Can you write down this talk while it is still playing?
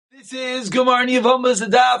This is Gemara Yevamos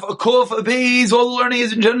Adaf, a Kof, a Beis. All the learning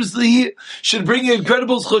is generously should bring you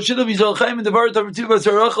incredible Choshid of Yisrael Chaim and Devar Tav Tiv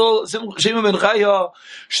Basarachol Shema Ben Chaya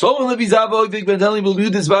Shlomo Levi Zavo Vig Ben Teli will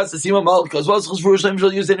do this Bas Sima Malka as well as Chos for Shem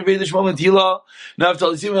shall use in the Shema Tila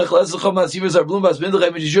Naftal Sima Chlas Chom Masivas are Blum Bas Ben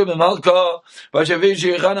Chaim Yishuv Ben Malka Bashavei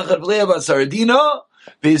Sheikhana Chadlea Bas Sardina.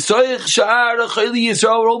 We're holding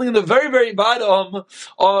in the very, very bottom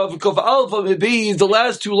of Kof Alpha Beis, the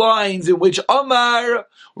last two lines in which Amar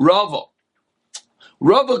Rava.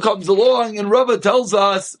 Rava comes along and Rava tells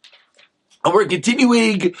us, and we're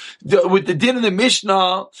continuing with the din in the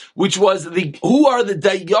Mishnah, which was who are the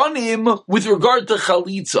Dayanim with regard to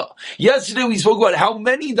Chalitza. Yesterday we spoke about how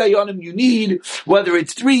many Dayanim you need, whether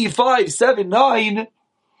it's 3, 5, 7, 9.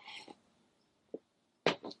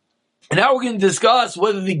 And now we're going to discuss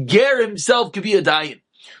whether the ger himself could be a dayan.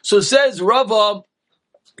 So says Rava,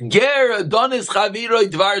 ger adonis chaviroi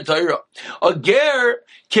dvar Torah. A ger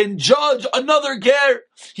can judge another ger.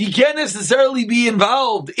 He can't necessarily be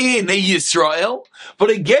involved in a Yisrael, but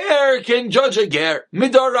a ger can judge a ger.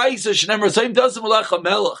 Midaraisa shnemer saim tasem alach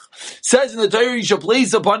melech. Says in the Torah, you shall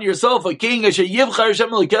place upon yourself a king, asher yivchar Hashem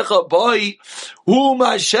lekecha by whom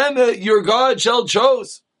Hashem your God shall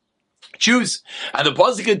choose. And the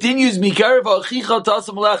pasuk continues, Mikarev achicha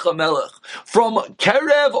tasem lecha melech. From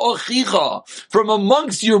Karev achicha, from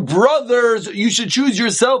amongst your brothers, you should choose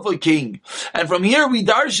yourself a king. And from here, we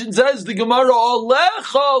darshan says, the Gemara,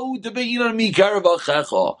 Alecha hu tebeyinan Mikarev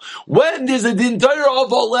achecha. When there's a din Torah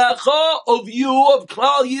of Alecha, of you, of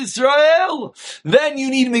Klal Yisrael, then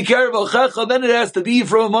you need Mikarev achecha, then it has to be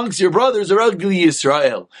from amongst your brothers, or ugly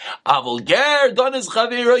Yisrael. Avol ger, donis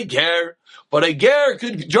chaveroi ger. But a ger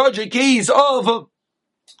could judge a case of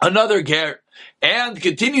another ger. And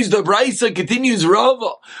continues the Braisa, continues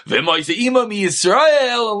Rava. V'moise ima mi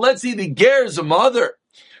Yisrael, and let's see the ger's mother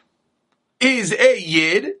is a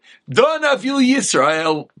Yid, don afil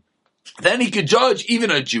Yisrael. Then he could judge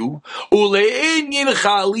even a Jew. Ule'inyin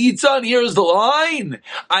chalitza, and here's the line.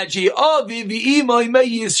 Aji avi v'imay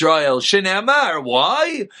me Yisrael. Shenamar,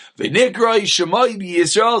 why? V'nikrai shemai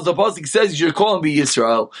b'Yisrael, as the pasuk says, you should call him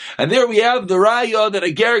b'Yisrael. And there we have the raya that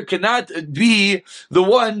a ger cannot be the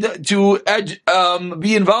one to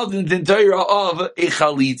be involved in the entire of a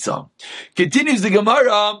chalitza. Continues the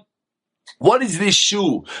Gemara. What is this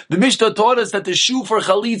shoe? The Mishnah taught us that the shoe for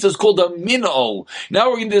chalitza is called a minol. Now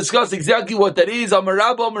we're going to discuss exactly what that is. Amar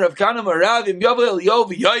Rabba, Amar Rav Kana, Amar Rav, Im Yavo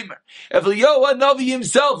Eliyahu v'Yomer. If Eliyahu Hanavi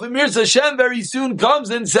himself, Emir Hashem, very soon comes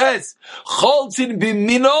and says, Choltzin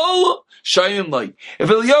b'minol, shayim lai. If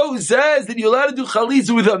Eliyahu says that you're allowed to do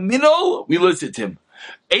chalitza with a minol, we listen to him.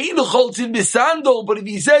 Ein choltzin b'sandal, but if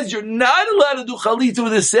he says you're not allowed to do chalitza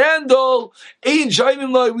with a sandal, ein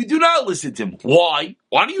shayim lai, we do not listen to him. Why?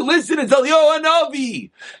 Why don't you listen and tell Eliyahu Hanavi?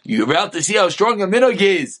 You're about to see how strong a minhag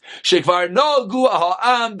is. Shekvar nagu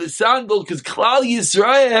ha'am b'sandal, because Klal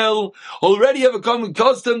Yisrael already have become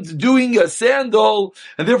accustomed to doing a sandal,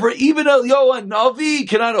 and therefore even Eliyahu Hanavi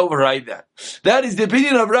cannot override that. That is the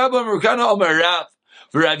opinion of Rabbi Amar Kana Amar Rav.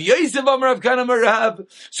 Rav Yosef Amar Rav Kana Amar Rav.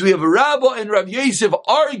 So we have Rabba and Rav Yosef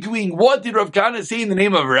arguing what did Rav Kana say in the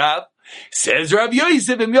name of Rav. Says Rav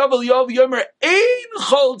Yosef, Im Yav Eliyahu v'Yomer, Ein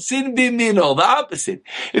choltzin b'minol, the opposite.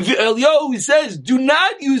 If Eliyahu says, do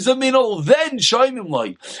not use a minol, then shaymim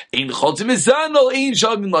lai. Ein choltzin b'sandal, ein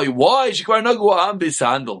shaymim lai. Why? Shekvar nagu ha'am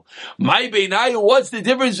b'sandal. My beinai, what's the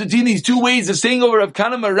difference between these two ways of saying over Rav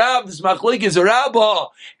Kana Amar Rav, this machlek is Rabbah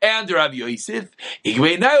and Rav Yosef? Ik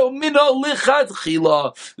beinai minol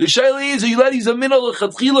lichatchila. The shaila is, are you allowed to use a minol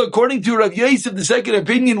lichatchila? According to Rav Yosef, the second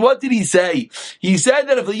opinion, what did he say? He said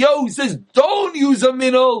that if Eliyahu says, don't use a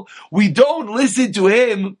minol, we don't listen to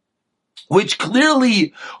him, which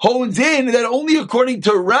clearly hones in that only according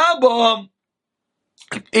to Rabbah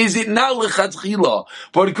is it not lechatchila.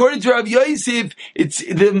 But according to Rav Yosef, it's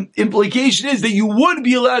the implication is that you would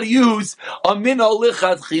be allowed to use a minol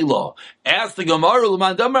lechatchila. Ask the Gemara,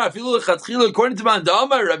 according to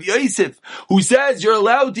Mandamar, Rav Yosef, who says you're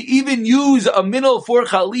allowed to even use a minol for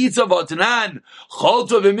chalitza v'atanan,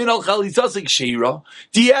 chalto v'minol chalitza s'kshira,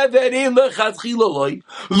 di'evedim lechatchila loy.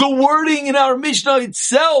 The wording in our Mishnah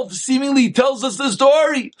itself seemingly tells us the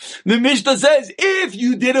story. The Mishnah says, if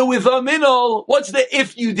you did it with a minol, what's the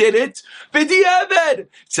if you did it? V'di'eved.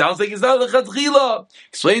 Sounds like it's not lechatchila.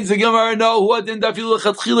 Explains the Gemara, no, who didn't feel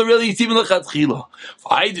lechatchila, really, it's even lechatchila.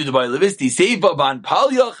 I do the by Levis. The Seifa ban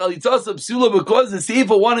Palya Chalitzas Psula, because the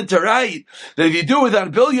Seifa wanted to write that if you do it with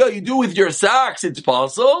Anpilya, you do it with your socks, it's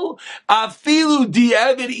possible. Afilu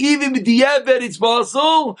di'eved, even di'eved, it's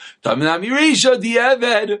possible. Taminami Reisha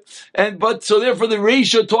di'eved, and but so therefore the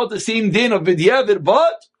Reisha taught the same din of di'eved,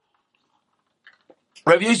 but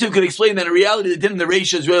Rav Yosef could explain that in reality the din in the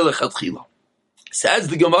Reisha is really lechatchila. Says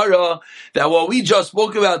the Gemara that what we just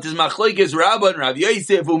spoke about is machlokes Rabbah and Rav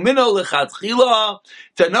Yosef umino lechatchila.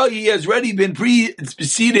 Tanai has already been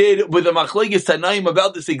preceded with a machlokes Tanaim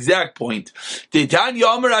about this exact point. Tanya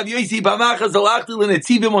Amar Rav Yosef b'machas alachti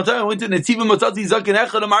l'netzivim motam. I went to netzivim motati zaken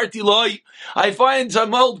echad amarti loy. I find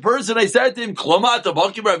some old person. I said to him, Klomat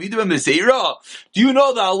abakim Rav Yehuda ben Meseira. Do you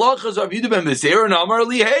know the halachas Rav Yehuda ben Meseira? And Amar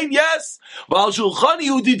li, hey, yes. Val shulchani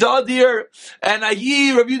uditadir. And I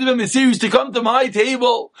hear Rav Yehuda ben Meseira used to come to my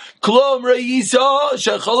table. Klom reisa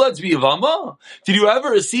shechalatz b'yavama. Did you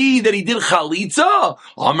ever see that he did chalitza?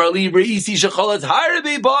 Amar li reisi shechalatz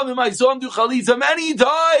harbe b'amim. I saw him do chalitza many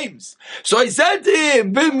times. So I said to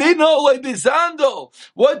him, b'mino like b'sandal.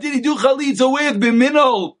 What did he do chalitza with?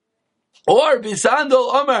 B'mino. Or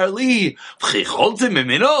bisandol Amar li v'chicholtem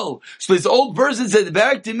b'minol. So this old person said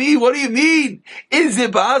back to me, what do you mean? Is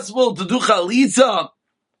it possible to do chalitza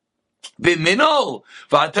b'minol?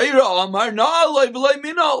 V'atayra Amar na'aloi v'loi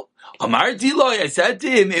minol. Amarti loy, I said to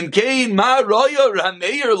him, Imkein ma roya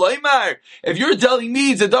rameir loymar. If you're telling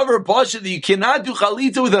me it's a davar pasha that you cannot do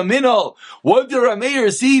chalitza with a minol, what did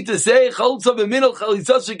Rameir see to say chalitza b'minol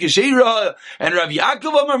chalitza shekeshira? And Rav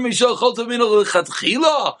Yaakov Amar Mishal chalitza b'minol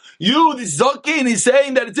lechatchila. You, this Zaken, is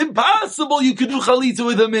saying that it's impossible you could do chalitza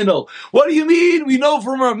with a minol. What do you mean? We know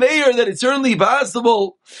from Rameir that it's certainly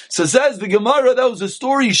possible. So says the Gemara, that was a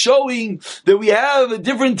story showing that we have a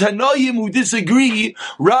different Tanoim who disagree.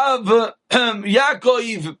 Rav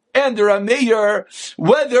Yaakov and Rameir,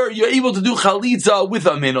 whether you're able to do chalitza with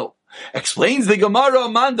a minol. Explains the Gemara,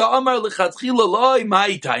 Manda Amar lechatchila loy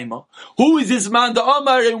my taima. Who is this Manda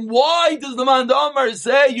Amar, and why does the Manda Amar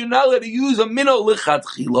say you're not allowed to use a minol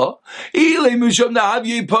lechatchila? Ile mishum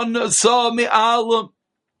nahavye panasa me'al.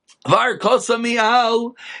 If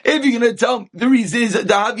you're going to tell me the reason is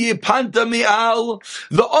the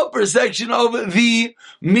upper section of the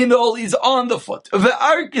minol is on the foot. And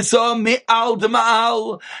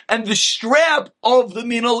the strap of the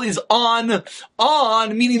minol is on,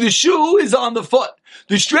 meaning the shoe is on the foot.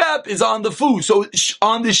 The strap is on the foot, so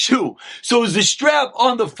on the shoe. So is the strap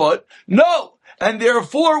on the foot? No. And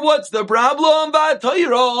therefore, what's the problem?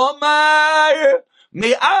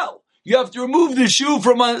 You have to remove the shoe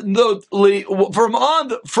from the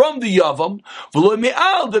yavam,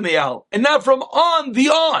 and not from on the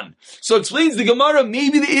on. So explains the Gemara,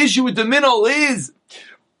 maybe the issue with the minol is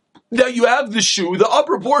that you have the shoe, the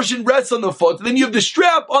upper portion rests on the foot, and then you have the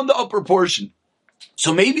strap on the upper portion.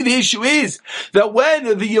 So maybe the issue is that when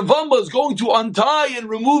the Yavama is going to untie and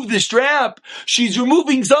remove the strap, she's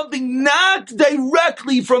removing something not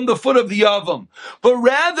directly from the foot of the Yavam, but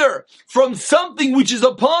rather from something which is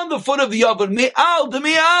upon the foot of the Yavam. Me'al de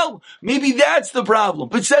me'al. Maybe that's the problem.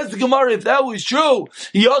 But says the Gemara, if that was true,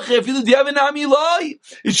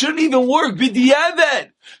 it shouldn't even work.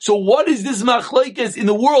 So what is this machlekes in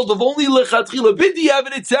the world of only lechatchila?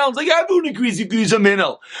 B'diavad, it sounds like everyone agrees you can use a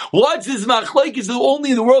minol. What's this machlekes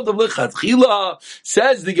only in the world of lechatchila?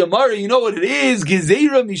 Says the Gemara, you know what it is?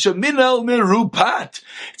 Gezeira misha minol merupat.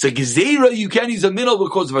 It's a gezeira, you can't use a minol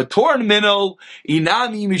because of a torn minol.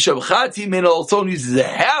 Inami misha b'chati minol, someone uses a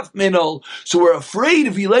half minol. So we're afraid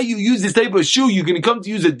if we let you use this type of shoe, you're going to come to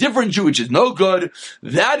use a different shoe, which is no good.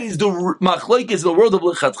 That is the machlekes in the world of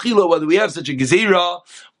lechatchila, whether we have such a gezeira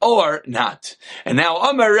or not. And now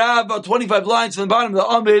Amar Rav, about 25 lines from the bottom of the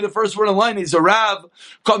Amar, the first word in the line is a Rav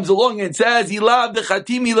comes along and says, Ilav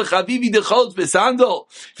dechatimi lechavivi decholz besandal.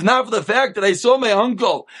 If not for the fact that I saw my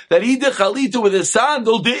uncle, that he did chalita with a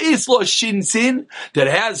sandal, de islo shinsin, that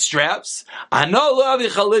has straps, I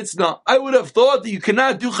would have thought that you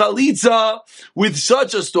cannot do chalitza with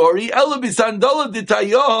such a story. Ela bisandala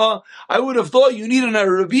detayah, I would have thought you need an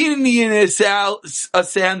Arabian a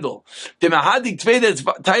sandal. The mahadik tvei that's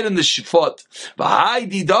tight on the foot.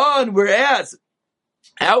 Whereas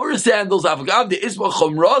our sandals,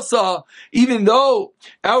 even though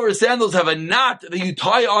our sandals have a knot that you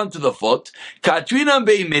tie onto the foot,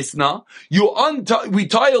 we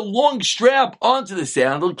tie a long strap onto the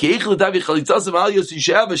sandal. You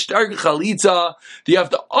should have a stark chalitza. You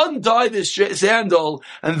have to untie the sandal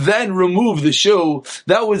and then remove the shoe.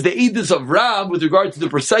 That was the edus of Rab with regard to the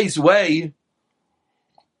precise way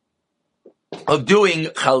of doing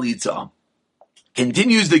chalitza.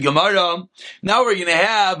 Continues the Gemara. Now we're going to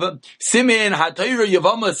have Simin, Hatayra,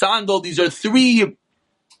 Yavama, Sandal. These are three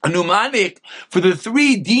numanic for the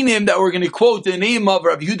three dinim that we're going to quote the name of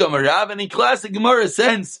Rav Yehuda Marav. And in classic Gemara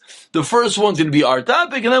sense, the first one's going to be our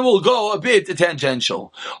topic, and then we'll go a bit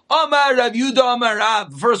tangential. Amar Rav Yehuda Marav.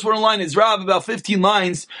 The first one in line is Rav, about 15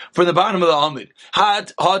 lines from the bottom of the Amid.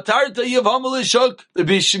 Hatarta Yavama Lishuk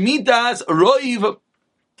Bishmitas Roiv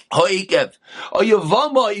Ha'ikev. A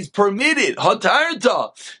Yavama is permitted,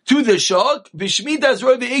 Hatarta, to the Shak, Bishmitas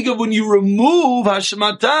Roiv Eikev, when you remove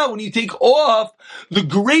Hashmata, when you take off the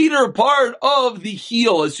greater part of the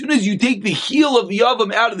heel. As soon as you take the heel of the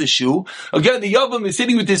Yavam out of the shoe, again, the Yavam is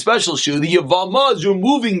sitting with his special shoe, the Yavama is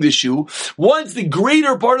removing the shoe. Once the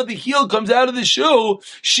greater part of the heel comes out of the shoe,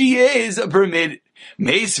 she is permitted.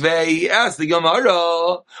 Meisvei asked the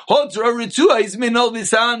Gemara, Hotra Ritzua is minol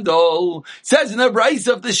v'sandal. Says in the price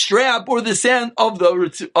of the strap or the sand of the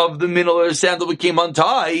minol or sandal became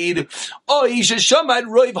untied. Oisha Shamad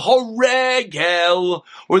Roiv Horegel,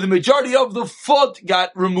 or the majority of the foot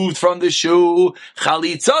got removed from the shoe.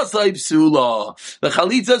 Chalitza Saibsula. The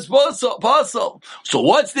chalitza is pasul. So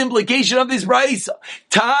what's the implication of this price?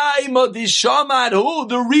 Time of the Shamad. Who?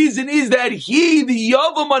 The reason is that he, the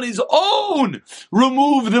Yavam on his own,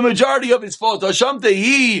 remove the majority of his foot.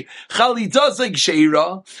 Hashamtehi chalitzasek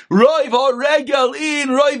sheira roiv haregel in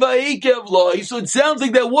roiv haikev loy. So it sounds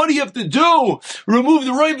like that. What do you have to do? Remove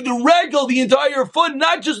the roiv, the regel, the entire foot,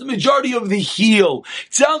 not just the majority of the heel.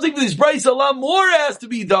 It sounds like for this price a lot more has to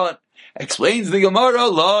be done. Explains the Gemara,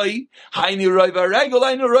 loy hainu roiv haregel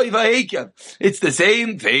hainu roiv haikev. It's the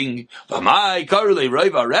same thing. V'mai karle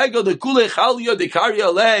roiv haregel the kule chalya de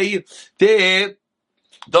karya lei de.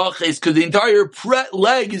 Because the entire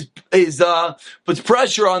leg puts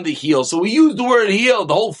pressure on the heel. So we use the word heel,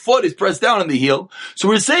 the whole foot is pressed down on the heel. So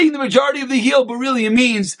we're saying the majority of the heel, but really it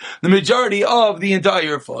means the majority of the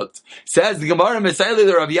entire foot. Says the Gemara Mesaile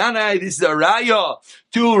the Rav Yanai, this is a raya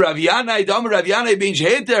to Rav Yanai, Dam Rav Yanai ben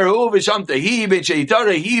sheiter hu v'shamtahi, ben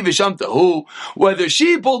sheitarahi v'shamtahu. Whether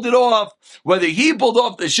she pulled it off, whether he pulled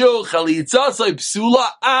off the shoe, chalitza say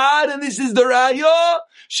psula ad, and this is the raya.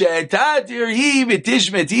 She has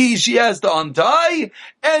to untie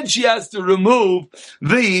and she has to remove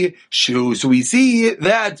the shoe. So we see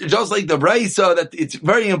that just like the Braisa, that it's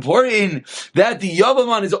very important that the Yavam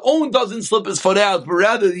on his own doesn't slip his foot out, but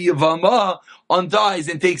rather the Yavama unties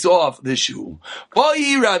and takes off the shoe. Rav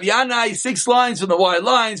Yanai, 6 lines from the wide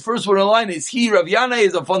lines. First one in line is Rav Yanai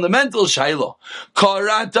is a fundamental shayla.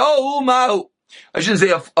 Karato ma'u. I shouldn't say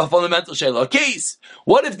a fundamental shayla. A case.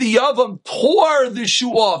 What if the Yavam tore the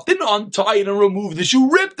shoe off, didn't untie it and remove the shoe,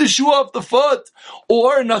 ripped the shoe off the foot?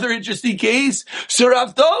 Or another interesting case,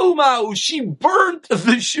 Saravtahumau, she burnt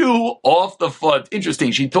the shoe off the foot.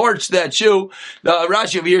 Interesting. She torched that shoe.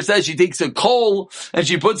 Rashi over here says she takes a coal and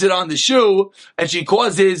she puts it on the shoe and she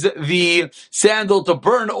causes the sandal to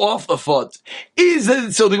burn off the foot.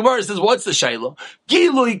 So the Gemara says, what's the shayla?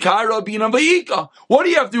 What do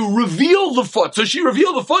you have to reveal the foot? So she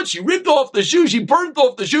revealed the foot, she ripped off the shoe, she burnt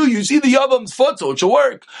off the shoe, you see the Yavam's foot, so it should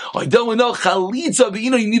work. I don't know, chalitza, but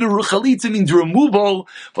you need a chalitza means removal.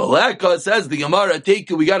 Valaka says the Gemara,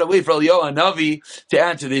 we gotta wait for Eliyahu Hanavi to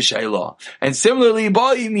answer this shayla. And similarly, if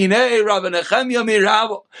Yavam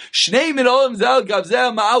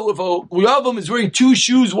is wearing 2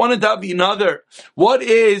 shoes, one on top of another, what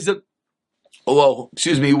is the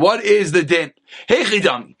din? Hey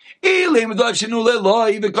Chidami. If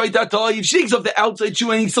she takes off the outside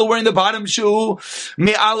shoe and he's still wearing the bottom shoe,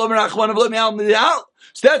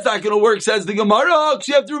 so that's not going to work, says the Gemara, because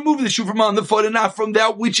you have to remove the shoe from on the foot and not from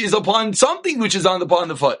that which is upon something which is upon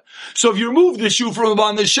the foot. So if you remove the shoe from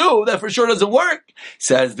upon the shoe, that for sure doesn't work.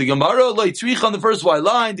 Says the Gemara, on the first white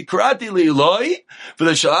line, the karate li'loi, for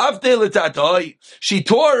the shalafte l'tatoi. She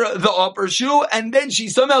tore the upper shoe and then she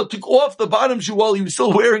somehow took off the bottom shoe while he was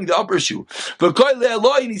still wearing the upper shoe.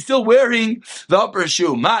 And he's still wearing the upper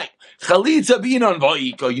shoe. Chalitza binan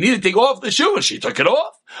va'iko. You need to take off the shoe, and she took it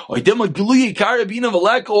off. Or do you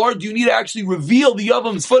need to actually reveal the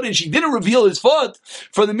Yavam's foot, and she didn't reveal his foot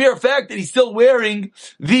for the mere fact that he's still wearing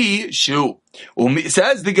the shoe?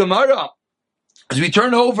 Says the Gemara, as we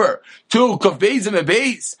turn over to Kaf Beis and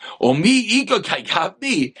Beis, Omi Ika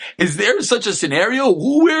Kaikapni, is there such a scenario?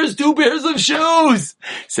 Who wears 2 pairs of shoes?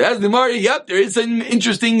 Says the Gemara, yep, there is some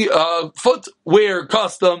interesting footwear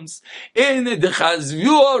customs. In the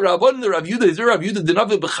Chazvua, Rabban, the Rav Yehuda, is there Rav Yehuda, the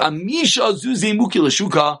Navi B'chamisha Zuzi Muki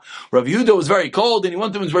L'Shuka. Rav Yehuda was very cold, and he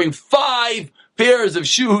was wearing 5 pairs of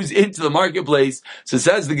shoes into the marketplace. So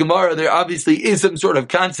says the Gemara, there obviously is some sort of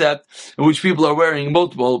concept in which people are wearing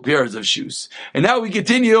multiple pairs of shoes. And now we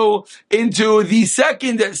continue into the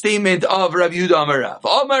second statement of Rav Yehuda Amarav.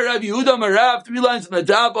 Amar Rav Yehuda Amarav, 3 lines on the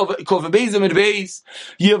top of Kaf Beis and Beis.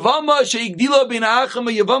 Yavama she'igdila ben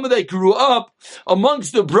Achama, Yavama that grew up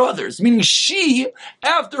amongst the brothers, meaning she,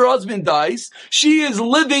 after her husband dies, she is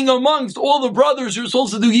living amongst all the brothers who are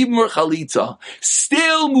supposed to do even more chalitza.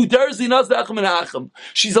 Still, mutar zinas da'acham menachem.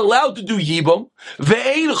 She's allowed to do yibum.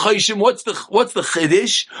 Ve'ein chayshim. What's the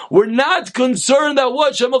chiddush? We're not concerned that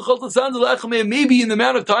what maybe in the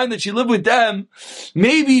amount of time that she lived with them,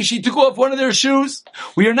 maybe she took off one of their shoes.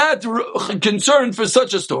 We are not concerned for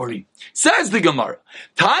such a story. Says the Gemara.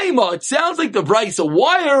 Taima, it sounds like the Brisa.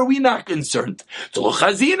 Why are we not concerned?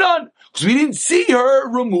 Because we didn't see her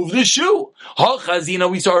remove the shoe.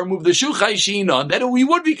 We saw her remove the shoe. Then we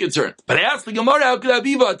would be concerned. But I asked the Gemara, how could that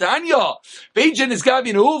be? Tanya, Beijin is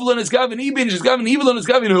gavin uvlan is gavin ibin is gavin iblan is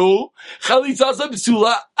gavin hu. Chalitza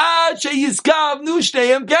sabsula ad sheyiskav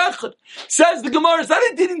nushneim kechad. Says the Gemara, that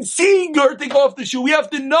it didn't see her take off the shoe. We have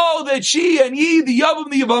to know that she and he, the Yavam,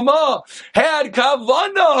 the Yavama, had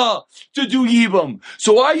kavana to do Yivam.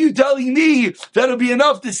 So why are you telling me that it'll be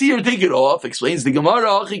enough to see her take it off? Explains the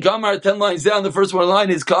Gemara, 10 lines down, the first one line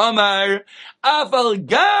is Kamar. Afal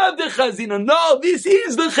gav the chazina. No, this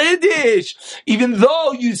is the chiddush. Even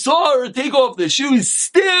though you saw her take off the shoes,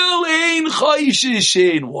 still ain't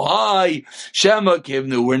chayshishin. Why? Shema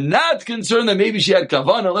kivnu. We're not concerned that maybe she had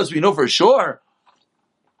kavana, unless we know for sure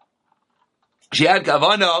she had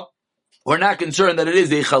kavana. We're not concerned that it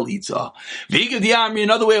is a chalitza. V'ikav di'amri,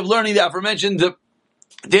 another way of learning the aforementioned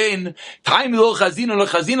then, time lo chazina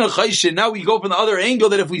chayshin. Now we go from the other angle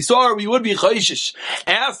that if we saw her, we would be chayshish.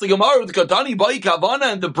 Ask the Gemara with katani bai kavana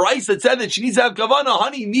and the Bryce that said that she needs to have kavana.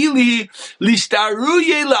 Hani mili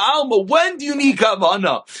lishtaruye la'alma. When do you need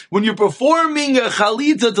kavana? When you're performing a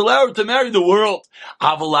chalitza to allow her to marry the world.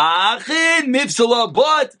 Avalachin mifsala,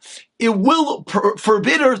 but it will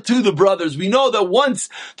forbid her to the brothers. We know that once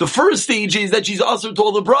the first stage is that she's also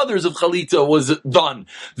told the brothers if Chalitza was done.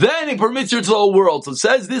 Then it permits her to the whole world. So it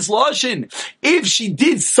says this Lashon, if she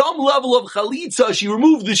did some level of Chalitza, she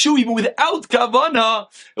removed the shoe even without Kavana,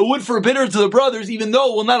 it would forbid her to the brothers, even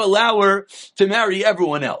though it will not allow her to marry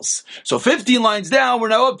everyone else. So 15 lines down, we're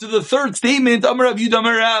now up to the third statement, Amar Rav Yud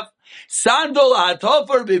Amar Rav. Sandal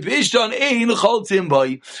atafar bebishton ein choltzim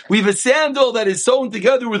bay. We have a sandal that is sewn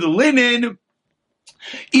together with a linen.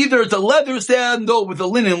 Either it's a leather sandal with a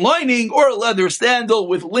linen lining or a leather sandal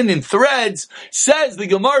with linen threads. Says the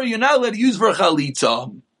Gemara, you're not allowed to use for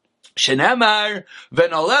chalitza. Shenemar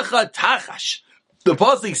v'nalecha tachash. The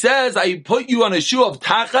pasuk says, I put you on a shoe of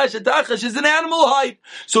tachash. A tachash is an animal hide,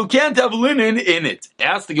 so can't have linen in it.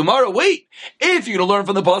 Ask the Gemara, wait, if you're going to learn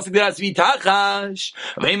from the pasuk that it has to be tachash,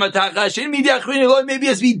 maybe it has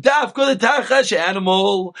to be dafka, the tachash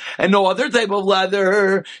animal, and no other type of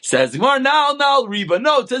leather. Says the Gemara, nal, riba.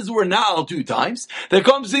 No, it says we're nal 2 times. That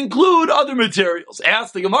comes to include other materials.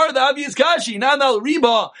 Ask the Gemara, the obvious kashi, nal,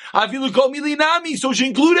 riba, so she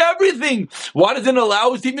include everything. Why doesn't it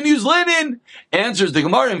allow us to even use linen? Answers the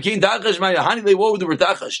Gemara, what would the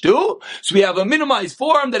tachash do? So we have a minimized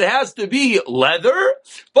form that has to be leather,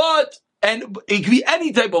 and it can be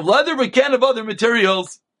any type of leather, but can't have other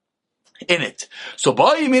materials in it. So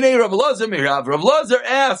Rav Lazar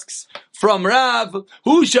asks from Rav,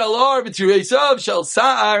 who shall shall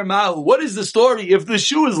sa'ar mahu? What is the story if the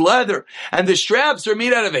shoe is leather and the straps are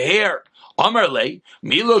made out of hair? Amarle,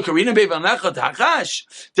 Milo Karina Bevanecha Takash.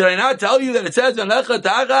 Did I not tell you that it says Vanecha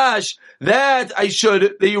Takash that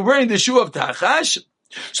you're wearing the shoe of Takash?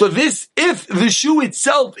 So if the shoe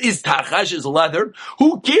itself is Takash, is leather,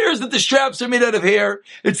 who cares that the straps are made out of hair?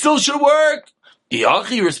 It still should work.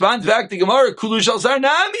 Yachi responds back to Gemara, Kulu shal sar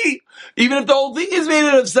nami. Even if the whole thing is made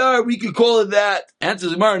out of sar, we could call it that.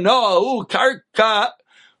 Answers Gemara, no, karka.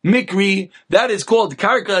 Mikri, that is called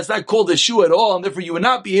karka, that's not called a shoe at all, and therefore you would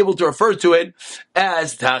not be able to refer to it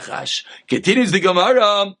as tachash. Continues the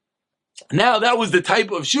Gemara. Now that was the type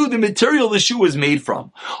of shoe, the material the shoe was made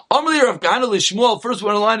from. Amrli Rav Kahana l'Shmuel, first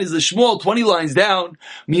one line is the Shmuel, 20 lines down.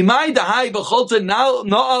 Mimai dahai b'cholta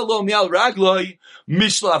na'alo mi'al ragloi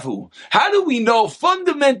mishlafu. How do we know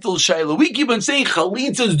fundamental shayla? We keep on saying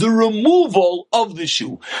chalitza is the removal of the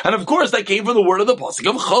shoe. And of course that came from the word of the pasuk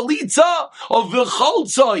of chalitza, of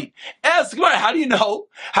v'choltzai. Ask Gemara, how do you know?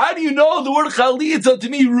 How do you know the word chalitza to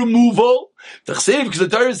mean removal? Because the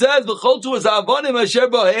Torah says v'choltu was avanim asher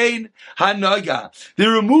b'hein hanaga. They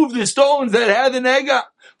removed the stones that had the nega.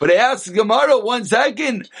 But I asked Gemara 1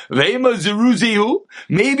 second. Maybe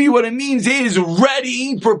what it means is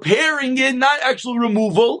ready, preparing it, not actual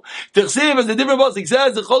removal. As the different pasuk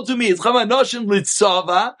says,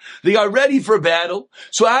 they are ready for battle.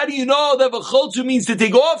 So how do you know that v'choltu means to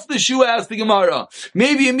take off the shoe? Asked the Gemara.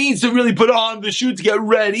 Maybe it means to really put on the shoe to get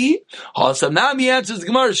ready. Hasamnami answers the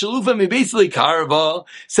Gemara. Shalufa me basically karva.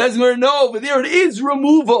 Says Gemara, no, but there it is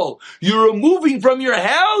removal. You're removing from your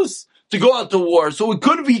house to go out to war. So it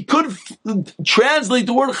could translate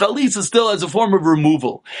the word chalitza still as a form of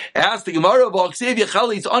removal. Ask the Gemara about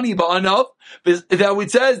that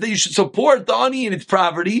it says that you should support the ani in its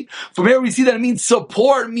poverty. From here we see that it means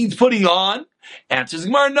support, means putting on. Answers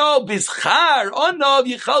Gemara, no, bischar, onav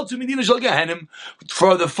yichaltu medina shel gehenim.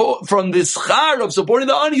 From the schar of supporting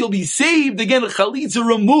the ani, you'll be saved. Again, chalitza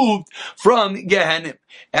removed from Gehenim.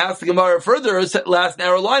 Ask the Gemara further, last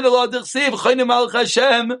narrow line, Allah d'chsev, chayim malach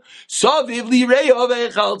Hashem, saviv lireya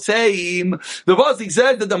v'yichalteim. The Pasuk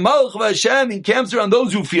says that the Malach of Hashem encamps around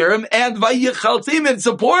those who fear him, and v'yichalteim, and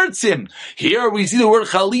supports him. Here we see the word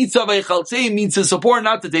chalitza v'yichalteim means to support,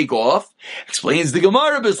 not to take off. Explains the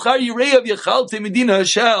Gemara, b'schar yireya v'yichalteim medina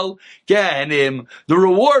shel gehenim. The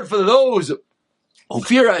reward for those who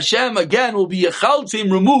fear Hashem, again, will be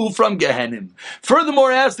yechaltim, removed from Gehenim. Furthermore,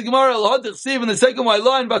 ask the Gemara, in the second white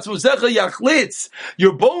line,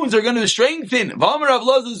 your bones are going to strengthen.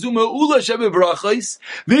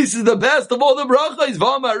 This is the best of all the brachos.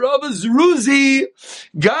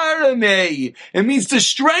 It means to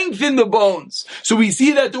strengthen the bones. So we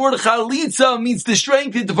see that the word chalitza means to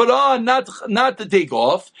strengthen, to put on, not to take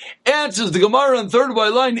off. Answers the Gemara on third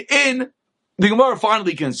white line in the Gemara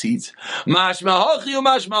finally concedes. You're right,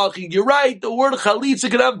 the word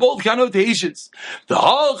chalitza could have both connotations. The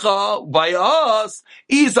halcha, by us,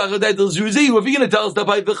 if you're going to tell us that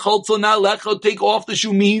by v'chaltza na'lecha, take off the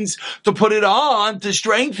shoe means to put it on, to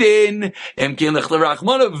strengthen. The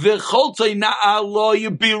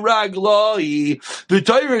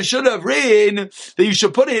Torah should have written that you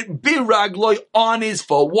should put it biragloi, on his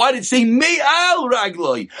foot. Why did it say me'al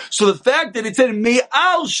ragloi? So the fact that it said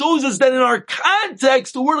me'al shows us that in our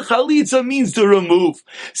context, the word chalitza means to remove.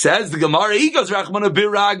 Says the Gemara, Ikas Rachmana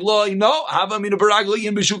biragloi. No, havamina biragloi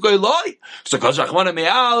in b'shukai loi. So because Rachmana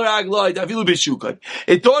me'al ragloi, tafilu b'shukai.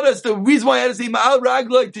 It taught us the reason why I had to say me'al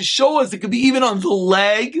ragloi, to show us it could be even on the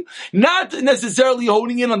leg, not necessarily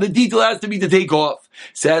holding in on the detail, has to be to take off.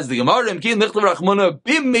 Says the Gemara, Mkin lichtav Rachmana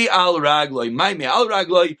bim me'al ragloi. My me'al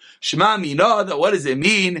ragloi, shema mina, that what does it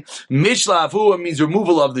mean? Mishlafu, it means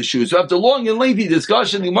removal of the shoes. So after long and lengthy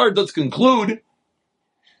discussion, the Gemara does conclude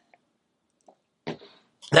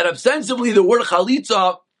that ostensibly the word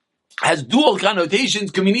chalitza has dual connotations,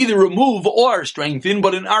 can mean either remove or strengthen,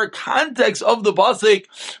 but in our context of the pasuk,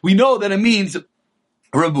 we know that it means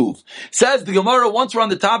remove. Says the Gemara, once we're on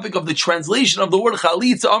the topic of the translation of the word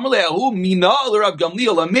chalitza, Amar le'ahu mina l'Rav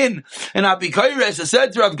Gamliel amin, and Apikayres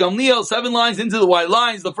said to Rav Gamliel, 7 lines into the white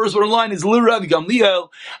lines. The first one line is l'Rav Gamliel.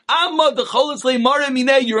 Amma d'cholatz le'mare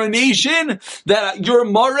mineh, you're a nation that your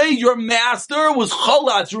mare, your master, was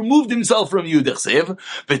cholatz, removed himself from you. D'chsev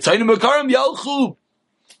v'taynu mekaram yalchu,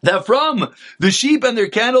 that from the sheep and their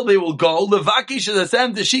candle they will go, levakish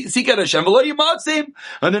Hashem, to seek out Hashem,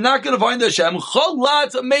 and they're not going to find Hashem.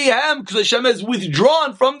 Cholatz mayhem, because Hashem has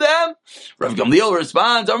withdrawn from them. Rav Gamliel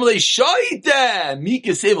responds, Amalei Shaita,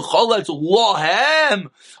 Mikasev Cholatz Lohem,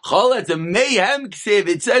 Cholatz mayhem Kasev.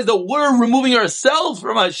 It says that we're removing ourselves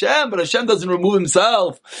from Hashem, but Hashem doesn't remove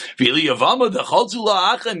himself. If the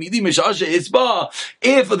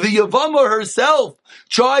Yavama herself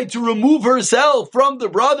tried to remove herself from the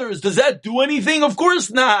brothers, does that do anything? Of course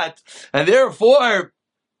not. And therefore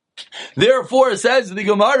it says the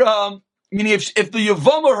Gemara, meaning if the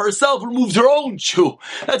Yavama herself removes her own shoe,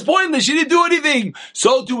 that's pointless. She didn't do anything.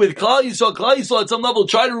 So too with Klal Yisrael. Klal Yisrael at some level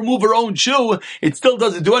try to remove her own shoe. It still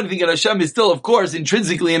doesn't do anything, and Hashem is still, of course,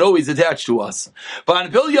 intrinsically and always attached to us. But on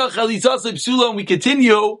Pilya Chalitzasei Psula, and we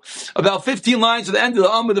continue about 15 lines to the end of the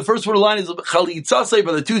Amma. The first word line is Chalitzasei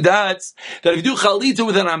by the 2 dots. That if you do Chalitza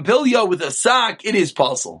with an Ampilya, with a sock, it is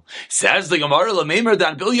possible. Says the Gemara, Lameimer, the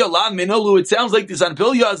Ampilya La Minalu. It sounds like this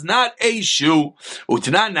Ampilya is not a shoe.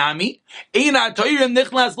 Utana Nami. That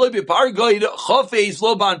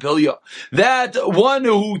one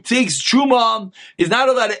who takes Truma is not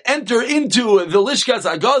allowed to enter into the Lishkas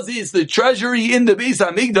Agazis, the treasury in the Beis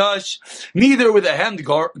HaMikdash, neither with a hemmed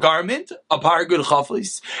garment, a pargud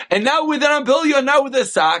chaflis, and now with an ampilya, now with a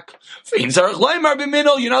sack. You're not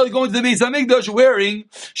going to the Beis HaMikdash wearing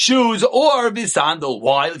shoes or bisandal.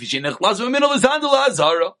 Why?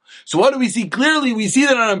 So what do we see? Clearly, we see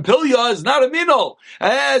that an ampilya is not a minol.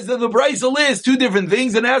 As the Brisa lists 2 different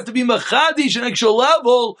things, and it has to be machadish, an extra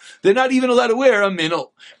level, they're not even allowed to wear a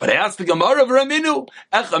minol. But I asked the Gemara of Raminu,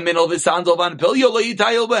 ech a minol v'sandal van ampilya lo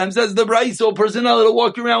yitayel b'hem, says the Brisa, a person not allowed to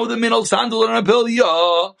walk around with a minol sandal and an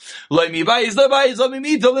ampilya. Lo mibayis, lo bayis, lo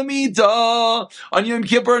mimita, lo mita. On Yom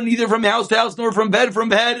Kippur, neither from house to house, nor from bed.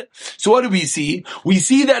 So what do we see? We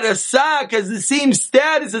see that a sack has the same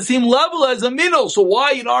status, the same level as a minol. So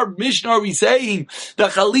why in our Mishnah are we saying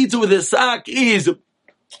that chalitza with a sack is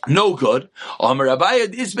No good.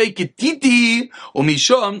 The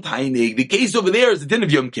case over there is the din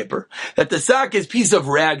of Yom Kippur, that the sack is a piece of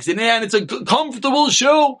rags in it and it's a comfortable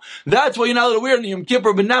shoe. That's why you're not allowed to wear it in Yom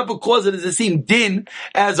Kippur, but not because it is the same din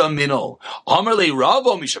as a minol.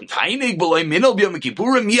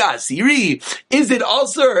 Is it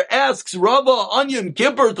also, asks Rava, on Yom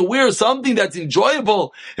Kippur to wear something that's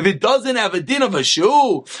enjoyable if it doesn't have a din of a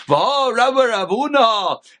shoe?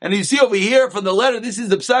 And you see over here from the letter, this is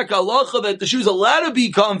the psak halacha that the shoe's allowed to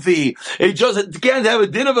be comfy. It just can't have a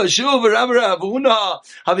din of a shoe.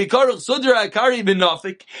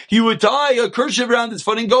 He would tie a kerchief around his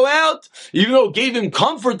foot and go out. Even though it gave him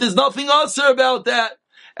comfort, there's nothing usher about that.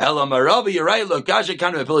 Elamaravi, you're right. Look, Kasha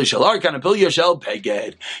kind of Apilia Shalar, kind of Apilia Shel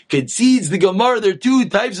Peged. Concedes the Gemara. There are two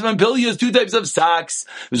types of Ampilias, two types of socks.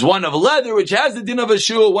 There's one of leather, which has the din of a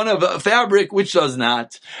shoe, one of fabric, which does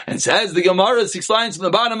not. And says the Gemara, 6 lines from the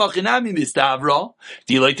bottom, Achinami Mistavra.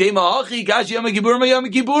 Dilaitema Achi, Kashi Yama Kiburim, Yama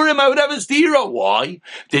Kiburim, I would have a stira. Why?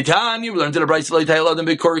 Titani, we learned to the Bryce Laitailah and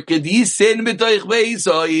Bikorkadisin, Bitaich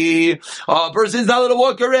Beisai. A person is not allowed to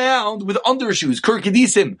walk around with undershoes,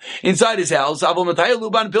 Kurkadisim, inside his house. Aval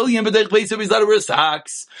Matailu, billion, but he's not to wear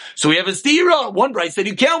socks. So we have a stira. One Bryce said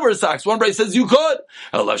you can't wear socks. One Bryce says you could.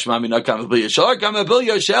 And the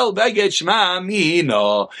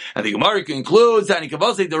Gemara concludes, and he can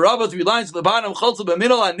also say the Rava 3 lines to the bottom, if someone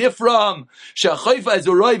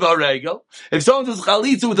does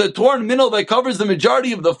chalitza with a torn minnow that covers the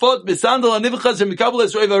majority of the foot,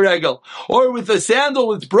 or with a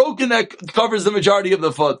sandal that's broken that covers the majority of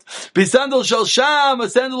the foot, a sandal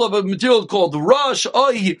of a material called rush,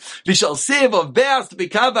 Vishal Siv of Bast,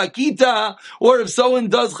 Bikava Kita, or if someone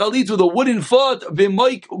does Chalit with a wooden foot,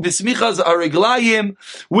 Bimoik, Bismichas Areglayim,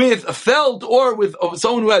 with felt, or with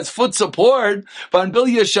someone who has foot support, Van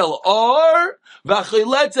Bilya Shel Or,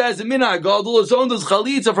 Vachiletza as a minhag, although someone does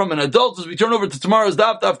chalitza from an adult, as we turn over to tomorrow's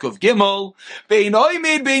daf kuf gimel, bein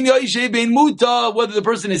oimed, bein yoishe, bein muta, whether the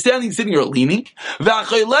person is standing, sitting, or leaning.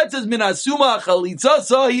 Vachiletza as min asuma chalitza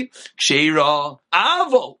sai ksheira.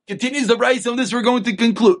 Avo continues the price of this. We're going to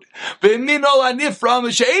conclude. It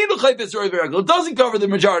doesn't cover the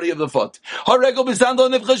majority of the foot. So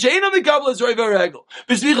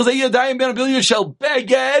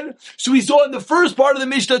we saw in the first part of the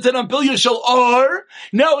Mishnah that on Bilya shall ar.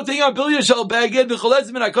 Now we're taking on Bilya shall beged.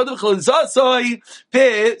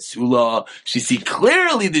 She see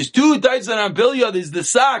clearly there's two types of Bilya. There's the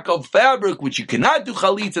sack of fabric which you cannot do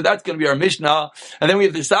chalitza. That's going to be our Mishnah, and then we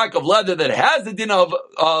have the sack of leather that has the din of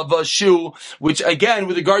a shoe, which again,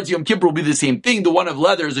 with regards to Yom Kippur, will be the same thing. The one of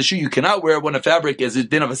leather is a shoe you cannot wear. One of fabric is a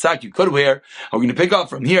din of a sack you could wear. And we're going to pick up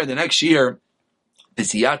from here the next year.